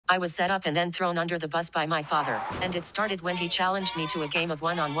I was set up and then thrown under the bus by my father, and it started when he challenged me to a game of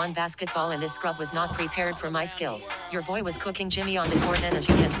one-on-one basketball, and this scrub was not prepared for my skills. Your boy was cooking Jimmy on the court, and as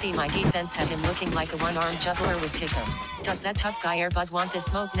you can see, my defense had him looking like a one-armed juggler with hiccups. Does that tough guy Airbud want this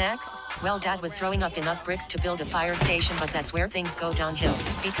smoke next? Well, Dad was throwing up enough bricks to build a fire station, but that's where things go downhill,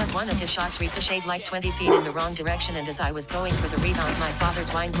 because one of his shots ricocheted like 20 feet in the wrong direction, and as I was going for the rebound, my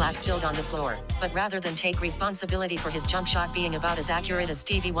father's wine glass spilled on the floor. But rather than take responsibility for his jump shot being about as accurate as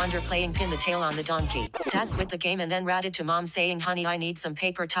Stevie Wonder playing pin the tail on the donkey, Dad quit the game and then ratted to Mom saying, "Honey, I need some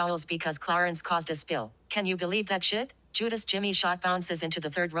paper towels because Clarence caused a spill." Can you believe that shit? Judas Jimmy's shot bounces into the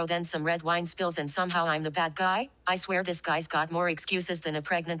third row, then some red wine spills, and somehow I'm the bad guy? I swear this guy's got more excuses than a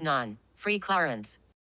pregnant nun. Free Clarence.